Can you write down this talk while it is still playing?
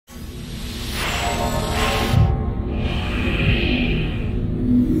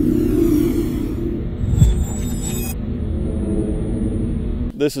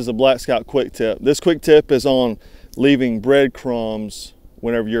this is a Black Scout quick tip. This quick tip is on leaving breadcrumbs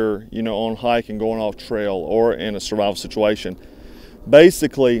whenever you're on hike and going off trail or in a survival situation.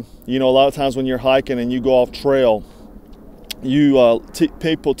 Basically, a lot of times when you're hiking and you go off trail,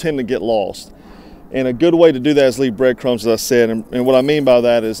 people tend to get lost. And a good way to do that is leave breadcrumbs, as I said. And what I mean by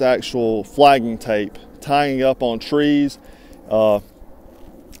that is actual flagging tape, tying up on trees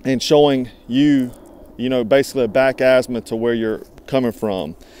and showing basically a back azimuth to where you're coming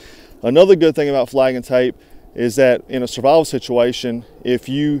from. Another good thing about flagging tape is that in a survival situation, if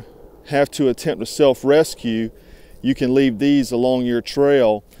you have to attempt to self-rescue, you can leave these along your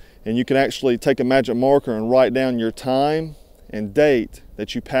trail, and you can actually take a magic marker and write down your time and date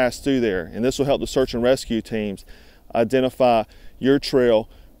that you passed through there. And this will help the search and rescue teams identify your trail,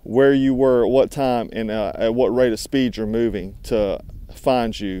 where you were at what time, and at what rate of speed you're moving to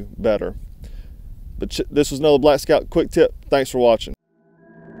find you better. But this was another Black Scout quick tip. Thanks for watching.